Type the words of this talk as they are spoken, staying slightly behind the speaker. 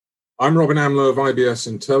I'm Robin Amler of IBS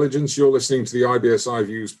Intelligence. You're listening to the IBS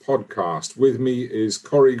iViews podcast. With me is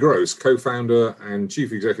Corey Gross, co-founder and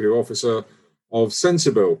chief executive officer of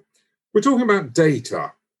Sensibill. We're talking about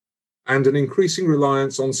data and an increasing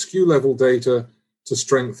reliance on SKU-level data to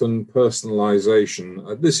strengthen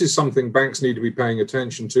personalization. This is something banks need to be paying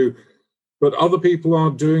attention to, but other people are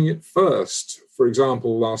doing it first. For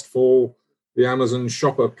example, last fall, the Amazon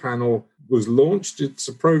Shopper Panel was launched. It's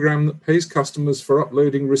a program that pays customers for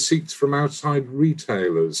uploading receipts from outside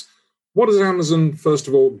retailers. What does Amazon, first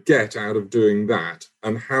of all, get out of doing that?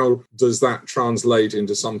 And how does that translate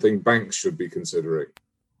into something banks should be considering?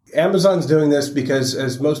 Amazon's doing this because,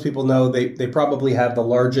 as most people know, they probably have the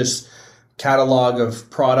largest catalog of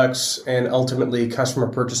products and ultimately customer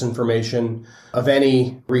purchase information of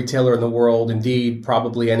any retailer in the world, indeed,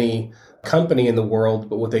 probably any company in the world.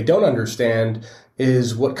 But what they don't understand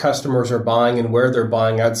is what customers are buying and where they're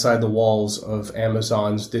buying outside the walls of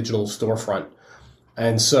Amazon's digital storefront.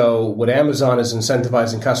 And so what Amazon is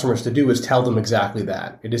incentivizing customers to do is tell them exactly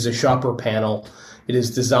that. It is a shopper panel. It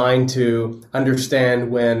is designed to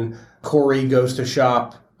understand when Corey goes to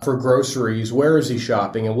shop for groceries, where is he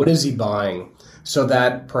shopping and what is he buying? So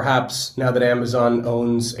that perhaps now that Amazon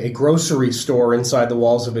owns a grocery store inside the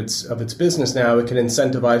walls of its business now, it can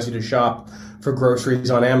incentivize you to shop for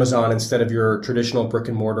groceries on Amazon instead of your traditional brick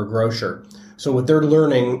and mortar grocer. So what they're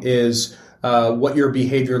learning is what your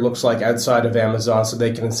behavior looks like outside of Amazon so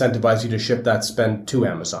they can incentivize you to ship that spend to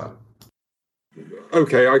Amazon.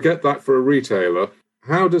 Okay, I get that for a retailer.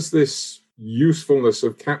 How does this usefulness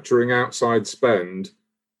of capturing outside spend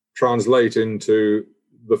translate into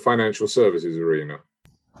the financial services arena?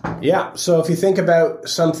 Yeah. So if you think about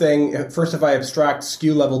something, first, if I abstract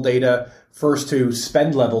SKU level data first to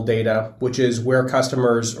spend level data, which is where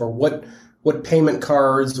customers or what payment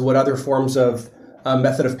cards, what other forms of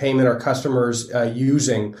method of payment are customers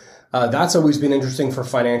using, that's always been interesting for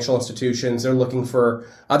financial institutions. They're looking for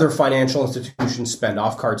other financial institutions spend,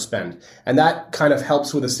 off-card spend. And that kind of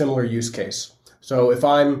helps with a similar use case. So if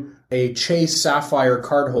I'm a Chase Sapphire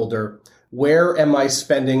cardholder, where am I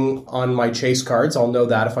spending on my Chase cards? I'll know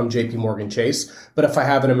that if I'm JP Morgan Chase. But if I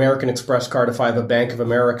have an American Express card, if I have a Bank of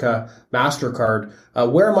America MasterCard,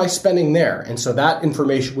 where am I spending there? And so that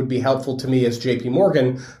information would be helpful to me as JP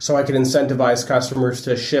Morgan, so I could incentivize customers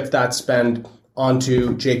to shift that spend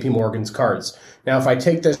onto JP Morgan's cards. Now, if I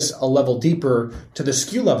take this a level deeper to the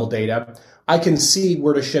SKU level data, I can see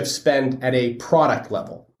where to shift spend at a product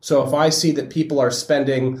level. So if I see that people are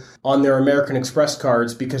spending on their American Express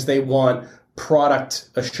cards because they want product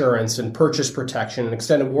assurance and purchase protection and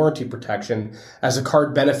extended warranty protection as a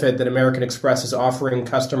card benefit that American Express is offering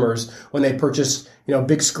customers when they purchase,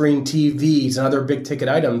 big screen TVs and other big ticket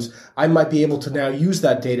items, I might be able to now use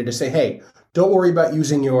that data to say, hey, don't worry about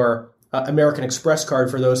using your American Express card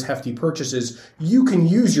for those hefty purchases. You can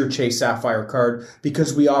use your Chase Sapphire card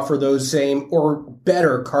because we offer those same or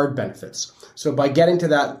better card benefits. So by getting to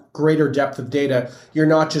that greater depth of data, you're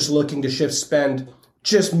not just looking to shift spend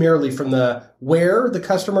just merely from where the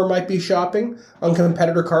customer might be shopping on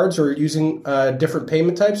competitor cards or using different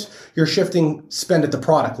payment types. You're shifting spend at the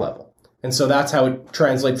product level. And so that's how it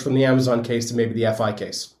translates from the Amazon case to maybe the FI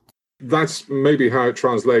case. That's maybe how it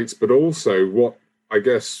translates, but also what I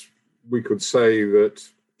guess we could say that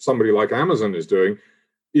somebody like Amazon is doing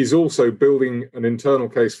is also building an internal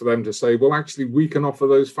case for them to say, well, actually, we can offer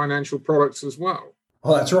those financial products as well.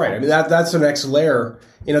 Well, that's right. I mean, that's the next layer.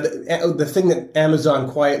 The thing that Amazon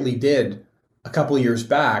quietly did a couple of years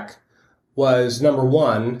back was, number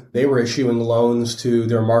one, they were issuing loans to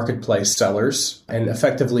their marketplace sellers and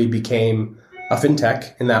effectively became a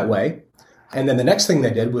fintech in that way. And then the next thing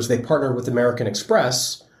they did was they partnered with American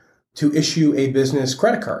Express to issue a business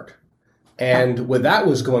credit card. And what that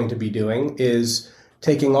was going to be doing is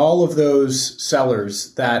taking all of those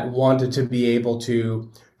sellers that wanted to be able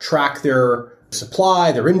to track their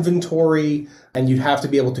supply, their inventory, and you'd have to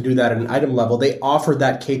be able to do that at an item level. They offered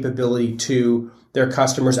that capability to their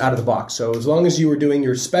customers out of the box. So as long as you were doing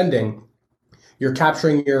your spending, you're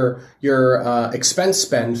capturing your expense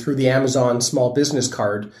spend through the Amazon small business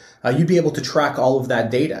card, you'd be able to track all of that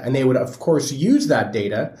data. And they would, of course, use that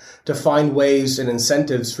data to find ways and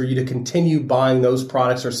incentives for you to continue buying those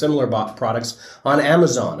products or similar products on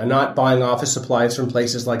Amazon and not buying office supplies from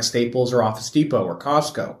places like Staples or Office Depot or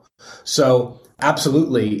Costco. So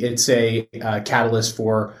absolutely, it's a catalyst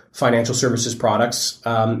for financial services products.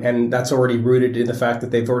 And that's already rooted in the fact that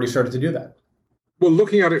they've already started to do that. Well,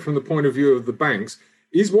 looking at it from the point of view of the banks,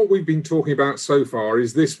 is what we've been talking about so far,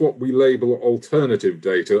 is this what we label alternative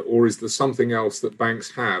data, or is there something else that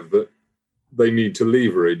banks have that they need to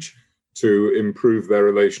leverage to improve their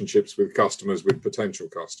relationships with customers, with potential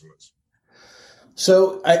customers?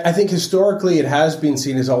 So I think historically it has been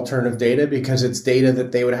seen as alternative data because it's data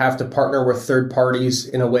that they would have to partner with third parties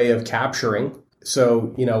in a way of capturing.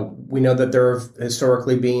 So, we know that there have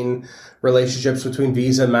historically been relationships between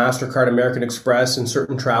Visa, MasterCard, American Express, and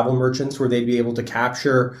certain travel merchants where they'd be able to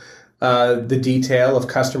capture the detail of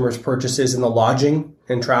customers' purchases in the lodging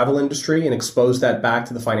and travel industry and expose that back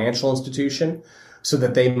to the financial institution so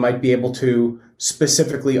that they might be able to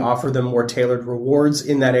specifically offer them more tailored rewards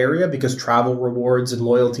in that area, because travel rewards and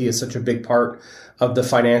loyalty is such a big part of the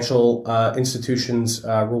financial institution's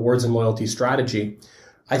rewards and loyalty strategy.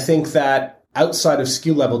 I think that outside of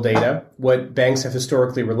SKU level data, what banks have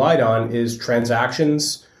historically relied on is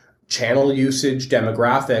transactions, channel usage,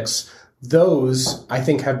 demographics. Those, I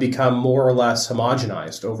think, have become more or less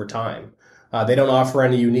homogenized over time. They don't offer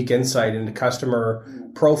any unique insight into customer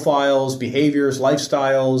profiles, behaviors,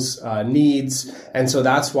 lifestyles, needs. And so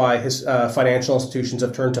that's why financial institutions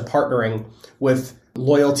have turned to partnering with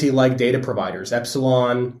loyalty-like data providers.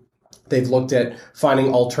 Epsilon, they've looked at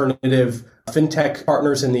finding alternative fintech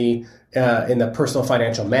partners in the personal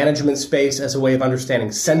financial management space as a way of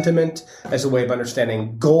understanding sentiment, as a way of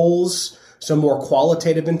understanding goals, some more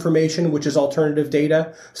qualitative information, which is alternative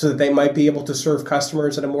data, so that they might be able to serve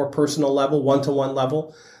customers at a more personal level, one-to-one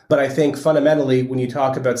level. But I think fundamentally, when you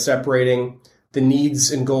talk about separating the needs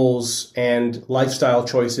and goals and lifestyle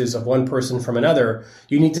choices of one person from another,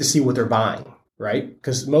 you need to see what they're buying, right?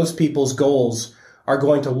 Because most people's goals are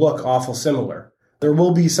going to look awful similar. There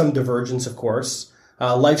will be some divergence, of course.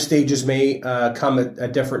 Life stages may come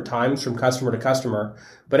at different times from customer to customer,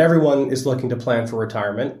 but everyone is looking to plan for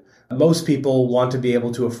retirement. Most people want to be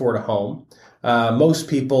able to afford a home. Most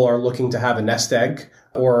people are looking to have a nest egg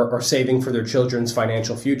or are saving for their children's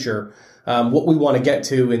financial future. What we want to get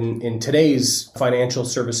to in today's financial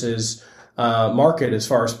services market, as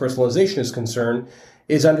far as personalization is concerned,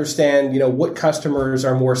 is understand, what customers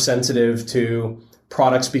are more sensitive to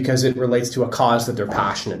products because it relates to a cause that they're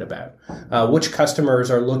passionate about. Which customers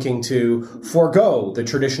are looking to forego the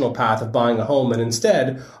traditional path of buying a home and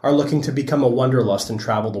instead are looking to become a wanderlust and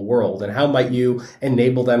travel the world? And how might you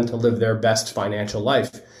enable them to live their best financial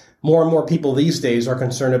life? More and more people these days are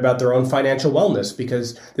concerned about their own financial wellness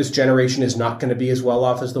because this generation is not going to be as well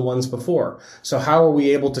off as the ones before. So how are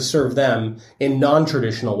we able to serve them in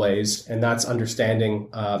non-traditional ways? And that's understanding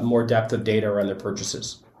more depth of data around their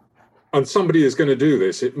purchases. And somebody is going to do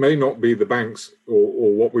this. It may not be the banks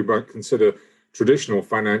or what we might consider traditional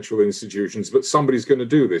financial institutions, but somebody's going to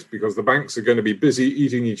do this because the banks are going to be busy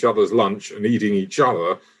eating each other's lunch and eating each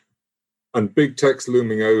other, and big tech's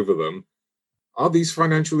looming over them. Are these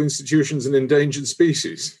financial institutions an endangered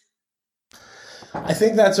species? I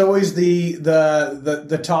think that's always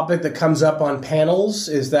the topic that comes up on panels,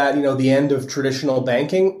 is that, the end of traditional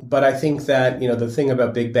banking. But I think that, the thing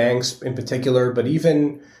about big banks in particular, but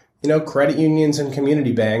even credit unions and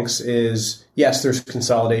community banks is, yes, there's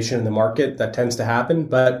consolidation in the market that tends to happen,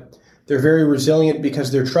 but they're very resilient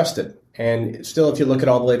because they're trusted. And still, if you look at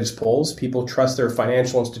all the latest polls, people trust their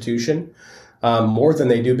financial institution more than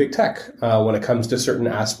they do big tech when it comes to certain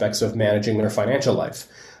aspects of managing their financial life.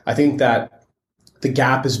 I think that the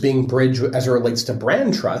gap is being bridged as it relates to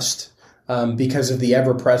brand trust because of the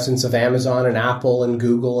ever-presence of Amazon and Apple and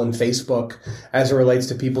Google and Facebook as it relates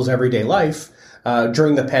to people's everyday life.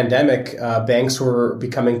 During the pandemic, banks were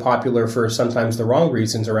becoming popular for sometimes the wrong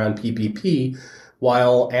reasons around PPP,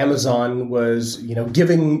 while Amazon was,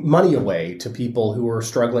 giving money away to people who were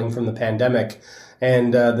struggling from the pandemic.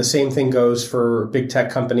 And the same thing goes for big tech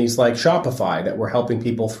companies like Shopify that were helping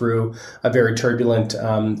people through a very turbulent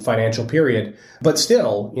financial period. But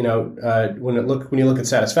still, when you look at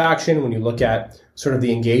satisfaction, when you look at sort of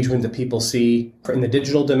the engagement that people see in the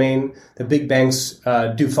digital domain, the big banks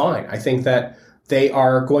do fine. I think that they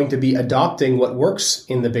are going to be adopting what works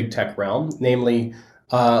in the big tech realm, namely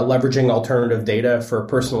leveraging alternative data for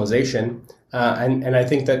personalization. And I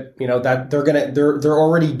think that, that they're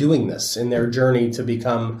already doing this in their journey to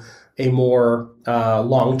become a more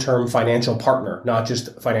long-term financial partner, not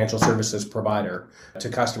just financial services provider to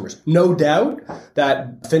customers. No doubt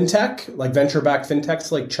that fintech, like venture-backed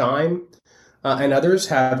fintechs like Chime and others,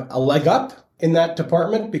 have a leg up in that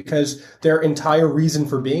department because their entire reason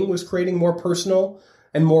for being was creating more personal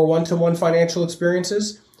and more one-to-one financial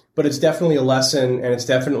experiences. But it's definitely a lesson, and it's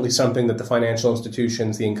definitely something that the financial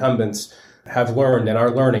institutions, the incumbents, have learned and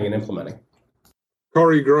are learning and implementing.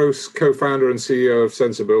 Corey Gross, co-founder and CEO of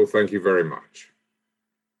Sensibill, thank you very much.